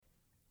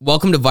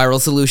Welcome to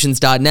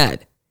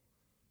ViralSolutions.net.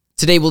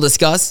 Today we'll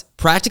discuss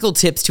practical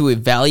tips to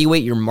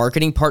evaluate your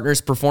marketing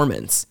partner's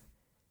performance.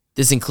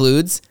 This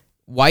includes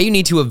why you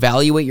need to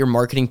evaluate your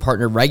marketing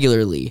partner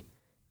regularly,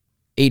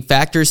 8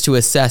 factors to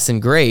assess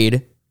and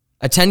grade,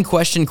 a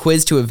 10-question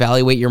quiz to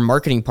evaluate your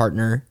marketing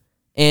partner,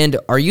 and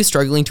are you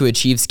struggling to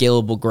achieve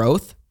scalable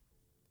growth?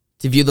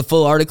 To view the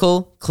full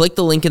article, click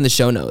the link in the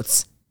show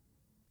notes.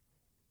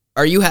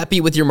 Are you happy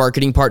with your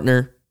marketing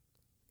partner?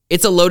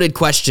 It's a loaded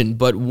question,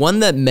 but one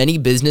that many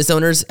business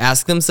owners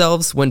ask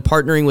themselves when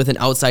partnering with an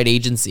outside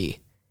agency.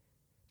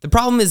 The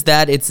problem is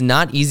that it's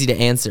not easy to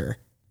answer.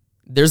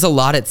 There's a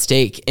lot at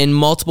stake and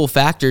multiple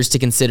factors to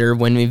consider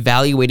when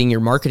evaluating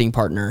your marketing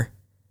partner.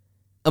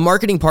 A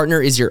marketing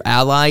partner is your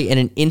ally and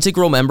an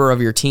integral member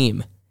of your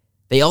team.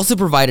 They also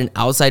provide an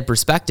outside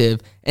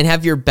perspective and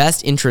have your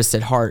best interests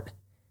at heart.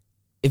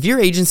 If your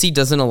agency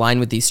doesn't align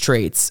with these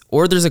traits,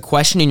 or there's a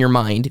question in your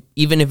mind,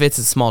 even if it's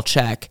a small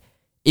check,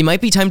 it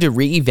might be time to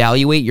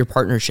reevaluate your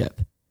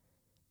partnership.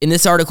 In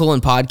this article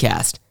and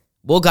podcast,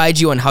 we'll guide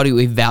you on how to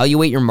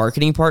evaluate your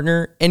marketing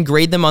partner and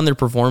grade them on their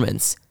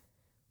performance.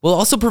 We'll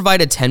also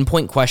provide a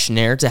 10-point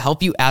questionnaire to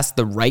help you ask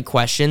the right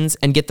questions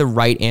and get the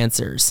right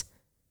answers.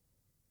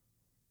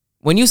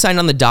 When you sign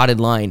on the dotted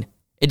line,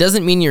 it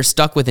doesn't mean you're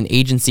stuck with an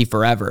agency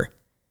forever.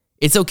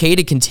 It's okay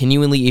to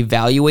continually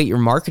evaluate your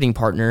marketing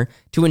partner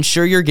to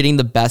ensure you're getting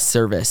the best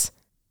service.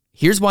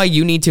 Here's why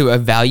you need to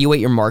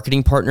evaluate your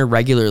marketing partner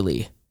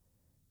regularly.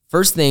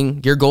 First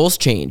thing, your goals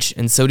change,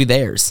 and so do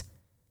theirs.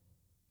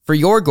 For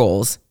your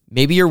goals,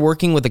 maybe you're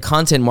working with a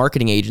content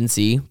marketing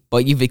agency,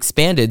 but you've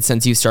expanded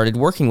since you started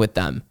working with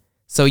them,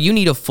 so you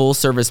need a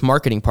full-service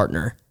marketing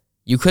partner.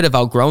 You could have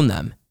outgrown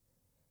them.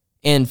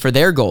 And for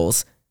their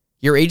goals,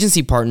 your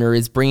agency partner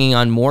is bringing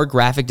on more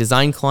graphic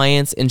design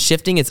clients and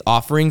shifting its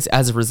offerings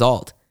as a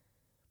result.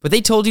 But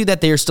they told you that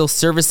they are still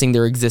servicing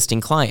their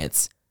existing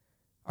clients.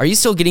 Are you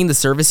still getting the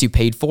service you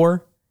paid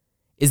for?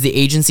 Is the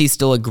agency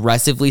still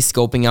aggressively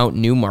scoping out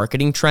new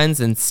marketing trends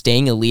and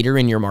staying a leader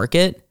in your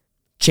market?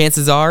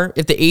 Chances are,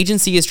 if the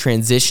agency is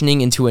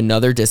transitioning into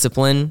another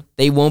discipline,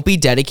 they won't be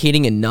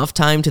dedicating enough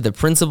time to the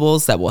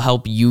principles that will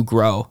help you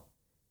grow.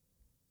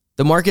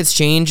 The markets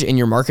change and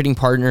your marketing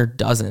partner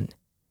doesn't.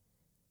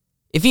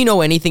 If you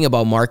know anything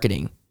about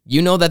marketing,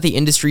 you know that the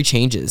industry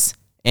changes,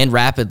 and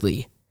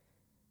rapidly.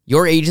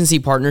 Your agency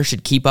partner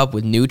should keep up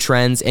with new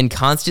trends and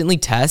constantly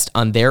test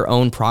on their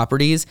own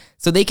properties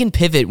so they can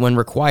pivot when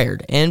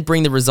required and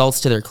bring the results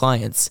to their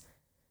clients.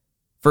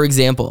 For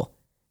example,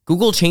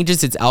 Google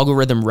changes its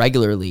algorithm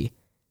regularly,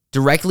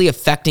 directly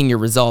affecting your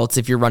results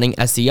if you're running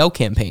SEO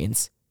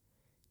campaigns.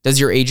 Does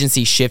your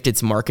agency shift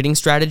its marketing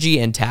strategy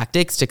and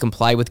tactics to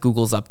comply with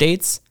Google's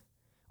updates?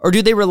 Or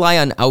do they rely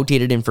on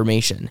outdated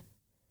information?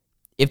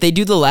 If they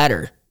do the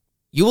latter,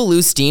 you will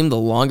lose steam the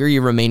longer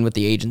you remain with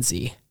the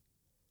agency.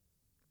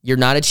 You're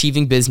not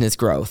achieving business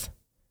growth.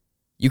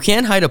 You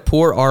can't hide a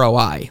poor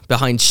ROI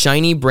behind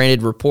shiny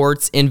branded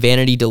reports and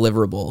vanity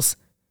deliverables.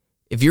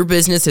 If your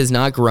business has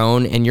not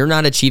grown and you're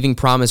not achieving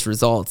promised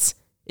results,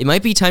 it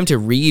might be time to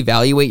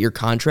reevaluate your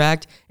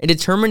contract and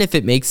determine if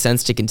it makes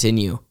sense to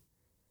continue.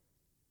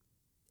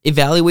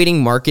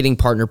 Evaluating marketing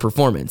partner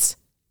performance.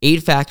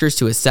 8 factors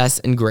to assess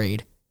and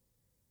grade.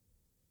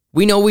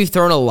 We know we've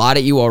thrown a lot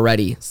at you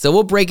already, so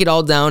we'll break it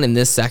all down in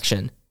this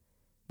section.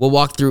 We'll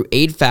walk through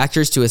 8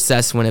 factors to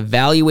assess when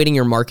evaluating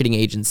your marketing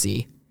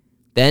agency.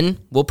 Then,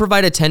 we'll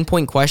provide a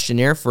 10-point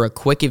questionnaire for a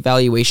quick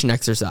evaluation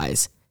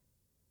exercise.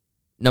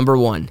 Number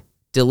 1,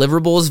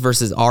 deliverables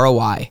versus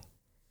ROI.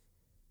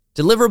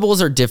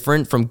 Deliverables are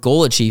different from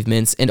goal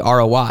achievements and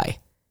ROI.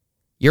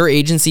 Your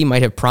agency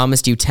might have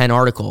promised you 10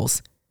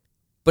 articles,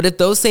 but if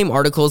those same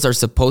articles are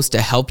supposed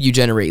to help you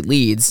generate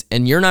leads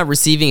and you're not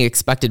receiving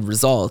expected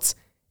results,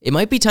 it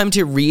might be time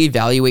to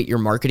reevaluate your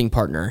marketing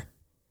partner.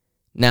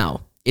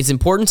 Now, it's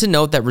important to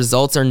note that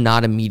results are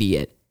not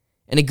immediate,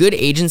 and a good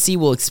agency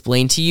will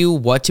explain to you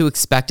what to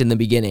expect in the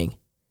beginning.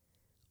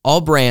 All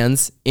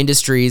brands,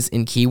 industries,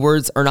 and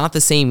keywords are not the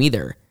same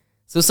either,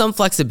 so some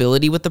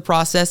flexibility with the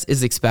process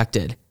is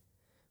expected.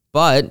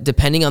 But,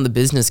 depending on the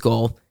business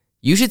goal,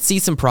 you should see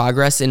some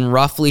progress in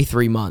roughly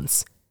 3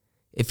 months.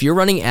 If you're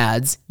running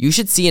ads, you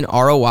should see an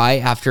ROI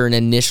after an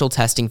initial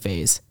testing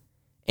phase.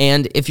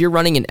 And if you're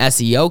running an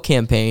SEO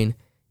campaign,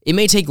 it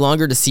may take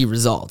longer to see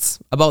results,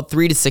 about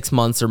 3 to 6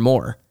 months or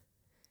more.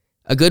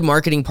 A good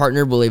marketing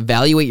partner will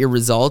evaluate your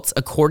results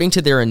according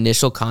to their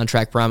initial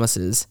contract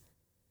promises.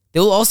 They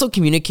will also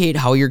communicate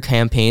how your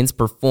campaigns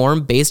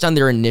perform based on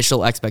their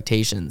initial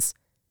expectations.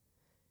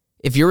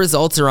 If your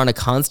results are on a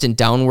constant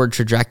downward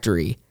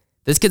trajectory,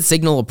 this could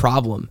signal a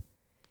problem.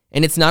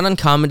 And it's not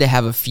uncommon to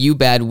have a few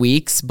bad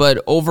weeks,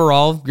 but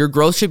overall, your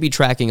growth should be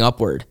tracking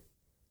upward.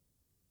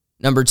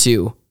 Number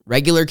 2,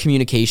 regular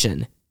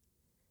communication.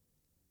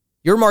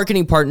 Your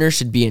marketing partner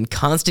should be in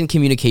constant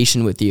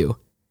communication with you.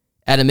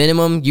 At a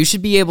minimum, you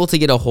should be able to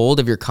get a hold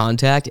of your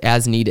contact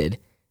as needed,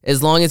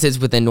 as long as it's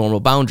within normal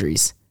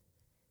boundaries.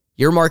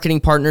 Your marketing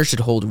partner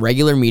should hold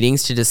regular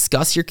meetings to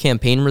discuss your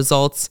campaign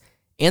results,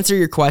 answer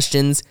your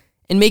questions,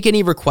 and make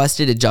any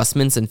requested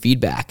adjustments and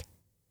feedback.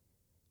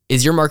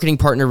 Is your marketing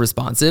partner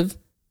responsive?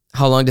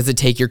 How long does it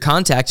take your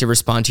contact to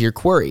respond to your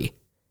query?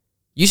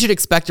 You should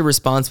expect a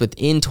response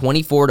within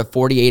 24 to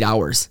 48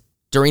 hours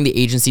during the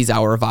agency's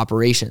hour of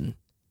operation.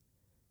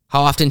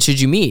 How often should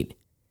you meet?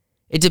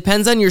 It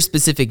depends on your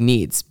specific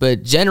needs,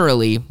 but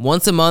generally,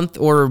 once a month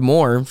or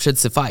more should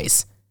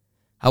suffice.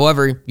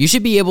 However, you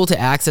should be able to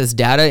access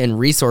data and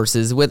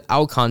resources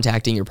without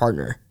contacting your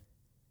partner.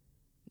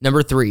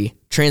 Number 3,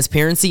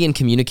 transparency and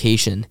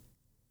communication.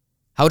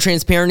 How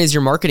transparent is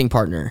your marketing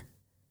partner?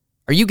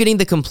 Are you getting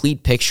the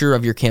complete picture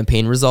of your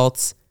campaign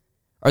results?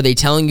 Are they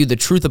telling you the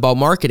truth about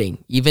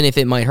marketing, even if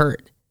it might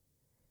hurt?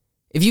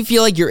 If you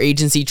feel like your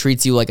agency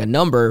treats you like a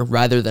number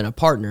rather than a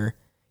partner,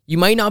 you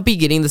might not be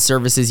getting the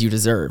services you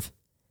deserve.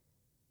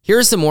 Here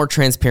are some more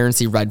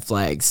transparency red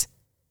flags.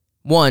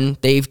 1,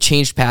 they've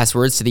changed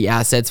passwords to the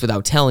assets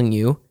without telling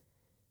you.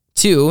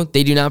 2,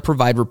 they do not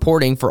provide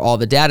reporting for all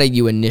the data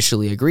you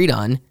initially agreed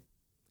on.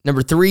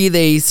 Number 3,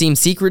 they seem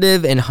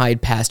secretive and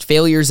hide past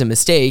failures and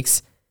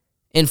mistakes.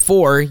 And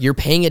 4, you're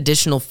paying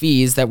additional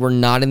fees that were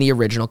not in the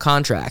original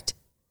contract.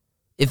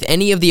 If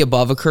any of the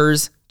above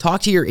occurs,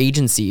 talk to your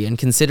agency and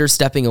consider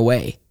stepping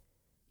away.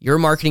 Your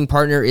marketing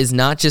partner is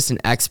not just an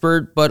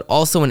expert, but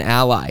also an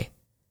ally.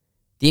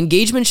 The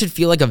engagement should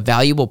feel like a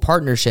valuable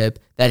partnership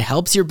that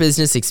helps your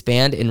business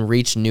expand and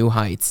reach new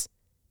heights.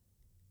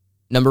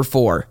 Number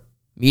 4,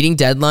 meeting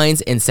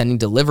deadlines and sending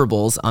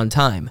deliverables on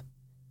time.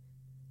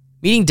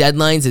 Meeting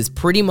deadlines is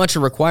pretty much a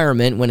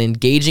requirement when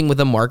engaging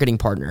with a marketing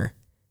partner.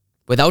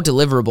 Without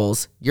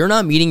deliverables, you're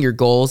not meeting your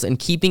goals and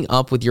keeping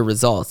up with your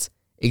results,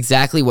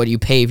 exactly what you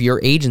pay your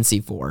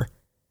agency for.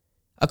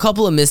 A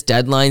couple of missed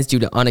deadlines due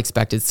to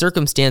unexpected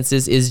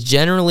circumstances is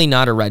generally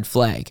not a red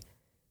flag.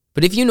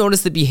 But if you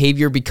notice the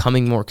behavior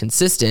becoming more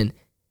consistent,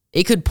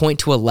 it could point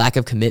to a lack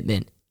of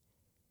commitment.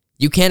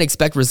 You can't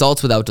expect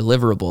results without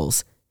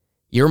deliverables.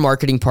 Your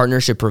marketing partner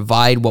should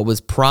provide what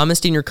was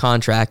promised in your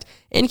contract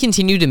and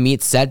continue to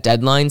meet set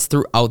deadlines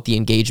throughout the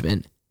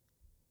engagement.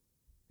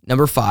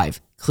 Number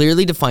 5,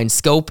 clearly define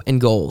scope and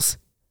goals.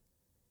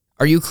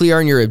 Are you clear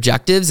on your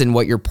objectives and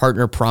what your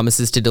partner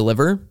promises to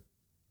deliver?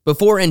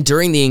 Before and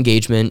during the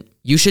engagement,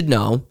 you should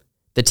know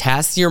the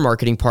tasks your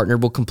marketing partner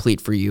will complete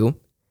for you,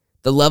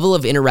 the level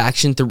of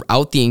interaction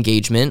throughout the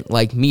engagement,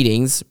 like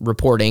meetings,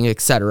 reporting,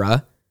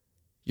 etc.,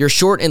 your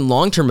short and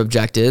long-term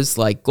objectives,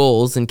 like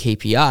goals and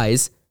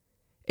KPIs,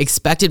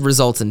 expected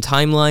results and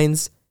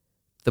timelines,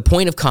 the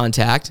point of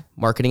contact,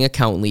 marketing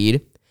account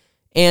lead,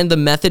 and the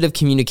method of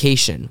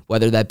communication,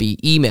 whether that be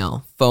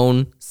email,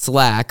 phone,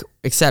 Slack,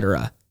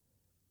 etc.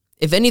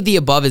 If any of the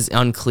above is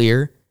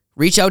unclear,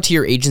 reach out to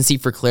your agency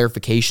for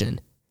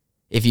clarification.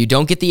 If you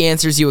don't get the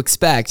answers you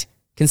expect,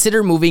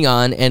 consider moving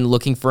on and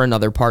looking for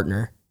another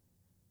partner.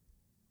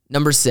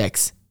 Number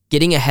 6,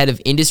 getting ahead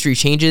of industry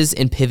changes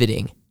and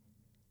pivoting.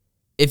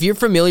 If you're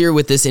familiar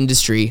with this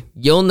industry,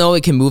 you'll know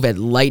it can move at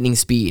lightning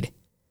speed.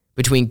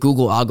 Between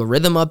Google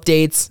algorithm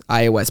updates,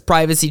 iOS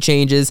privacy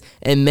changes,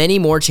 and many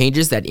more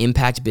changes that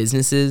impact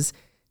businesses,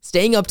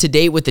 staying up to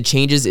date with the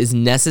changes is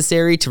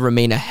necessary to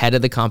remain ahead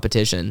of the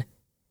competition.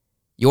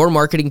 Your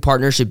marketing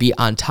partner should be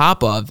on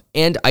top of,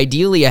 and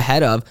ideally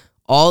ahead of,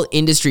 all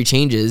industry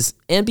changes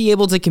and be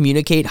able to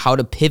communicate how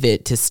to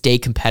pivot to stay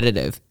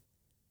competitive.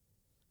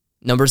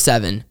 Number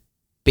 7,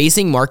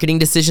 basing marketing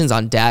decisions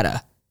on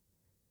data.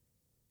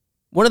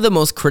 One of the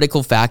most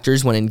critical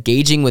factors when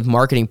engaging with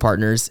marketing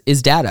partners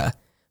is data,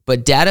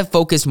 but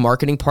data-focused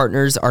marketing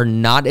partners are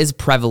not as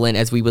prevalent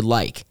as we would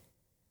like.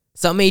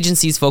 Some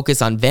agencies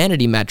focus on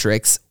vanity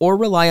metrics or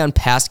rely on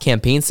past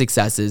campaign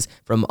successes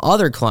from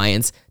other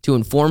clients to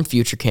inform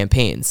future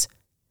campaigns.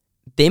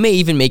 They may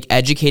even make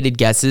educated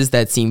guesses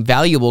that seem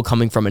valuable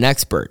coming from an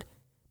expert.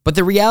 But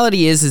the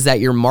reality is that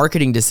your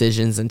marketing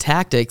decisions and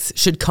tactics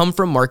should come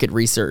from market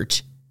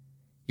research.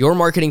 Your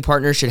marketing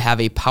partner should have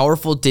a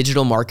powerful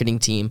digital marketing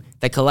team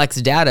that collects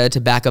data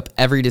to back up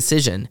every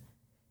decision.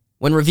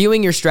 When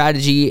reviewing your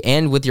strategy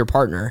and with your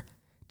partner,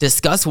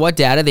 discuss what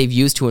data they've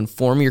used to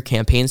inform your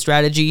campaign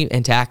strategy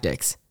and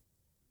tactics.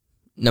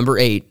 Number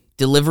 8,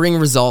 delivering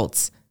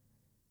results.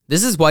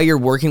 This is why you're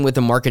working with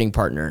a marketing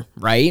partner,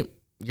 right?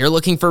 You're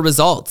looking for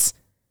results.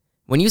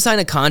 When you sign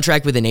a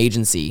contract with an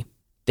agency,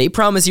 they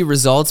promise you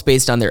results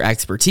based on their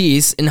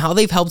expertise and how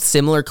they've helped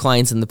similar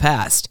clients in the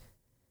past.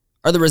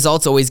 Are the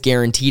results always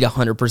guaranteed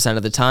 100%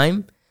 of the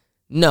time?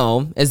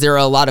 No, as there are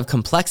a lot of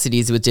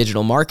complexities with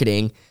digital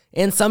marketing,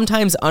 and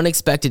sometimes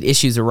unexpected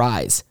issues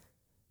arise.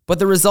 But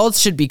the results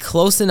should be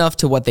close enough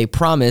to what they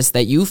promise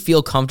that you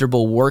feel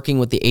comfortable working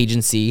with the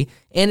agency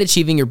and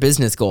achieving your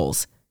business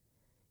goals.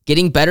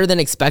 Getting better than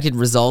expected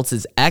results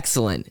is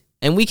excellent,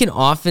 and we can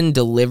often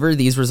deliver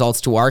these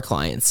results to our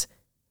clients.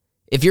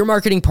 If your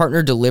marketing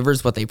partner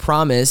delivers what they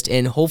promised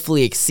and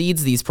hopefully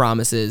exceeds these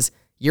promises,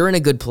 you're in a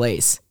good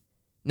place.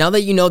 Now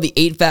that you know the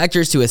 8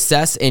 factors to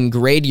assess and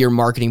grade your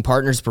marketing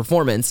partner's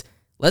performance,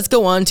 let's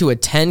go on to a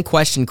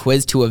 10-question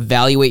quiz to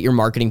evaluate your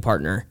marketing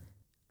partner.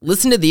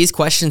 Listen to these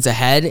questions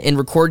ahead and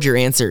record your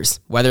answers,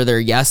 whether they're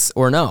yes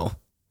or no.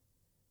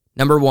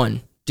 Number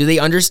 1, do they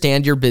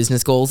understand your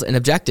business goals and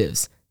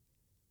objectives?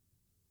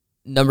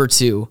 Number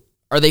 2,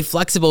 Are they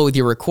flexible with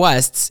your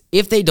requests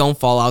if they don't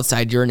fall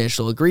outside your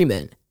initial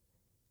agreement?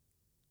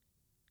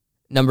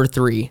 Number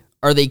 3,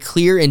 are they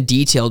clear and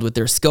detailed with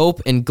their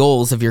scope and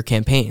goals of your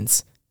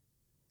campaigns?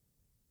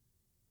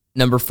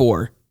 Number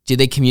 4, do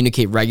they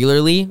communicate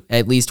regularly,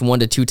 at least 1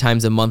 to 2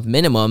 times a month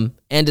minimum,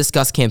 and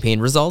discuss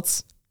campaign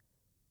results?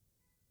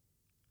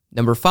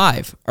 Number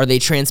 5, are they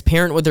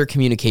transparent with their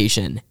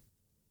communication?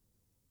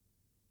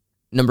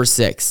 Number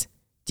 6,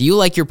 do you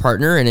like your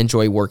partner and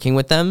enjoy working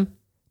with them?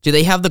 Do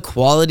they have the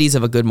qualities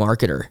of a good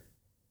marketer?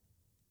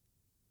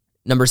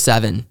 Number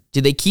 7,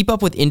 do they keep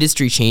up with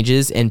industry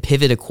changes and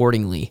pivot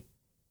accordingly?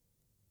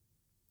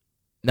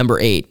 Number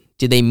 8,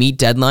 do they meet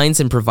deadlines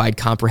and provide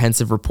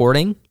comprehensive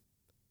reporting?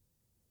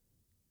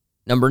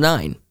 Number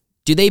 9,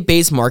 do they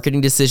base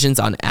marketing decisions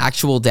on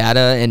actual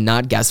data and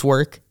not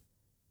guesswork?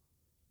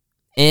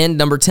 And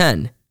number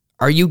 10,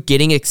 are you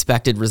getting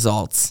expected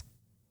results?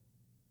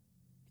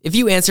 If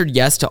you answered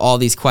yes to all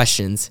these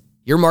questions,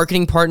 your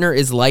marketing partner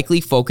is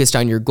likely focused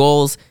on your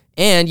goals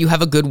and you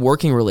have a good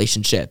working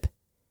relationship.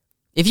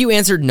 If you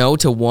answered no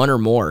to one or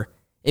more,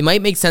 it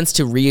might make sense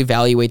to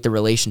reevaluate the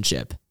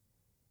relationship.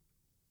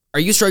 Are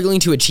you struggling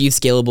to achieve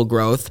scalable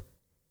growth?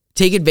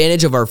 Take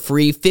advantage of our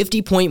free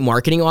 50-point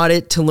marketing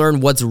audit to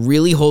learn what's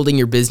really holding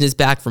your business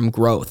back from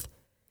growth.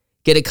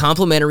 Get a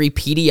complimentary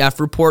PDF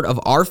report of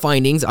our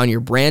findings on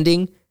your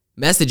branding,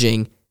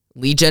 messaging,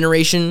 lead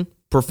generation,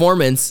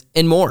 performance,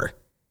 and more.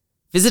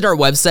 Visit our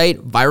website,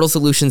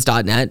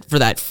 viralsolutions.net, for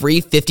that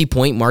free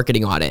 50-point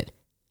marketing audit.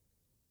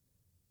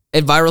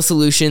 At Viral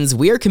Solutions,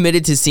 we are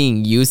committed to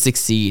seeing you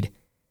succeed.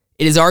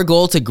 It is our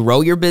goal to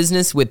grow your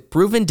business with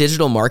proven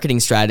digital marketing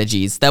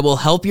strategies that will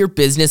help your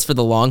business for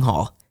the long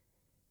haul.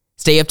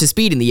 Stay up to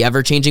speed in the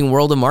ever-changing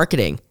world of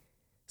marketing.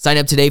 Sign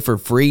up today for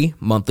free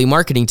monthly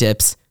marketing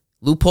tips,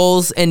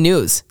 loopholes, and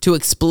news to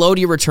explode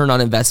your return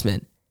on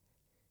investment.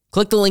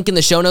 Click the link in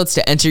the show notes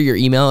to enter your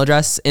email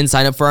address and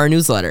sign up for our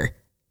newsletter.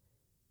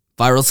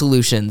 Viral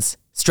Solutions.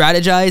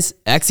 Strategize,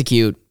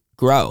 execute,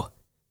 grow.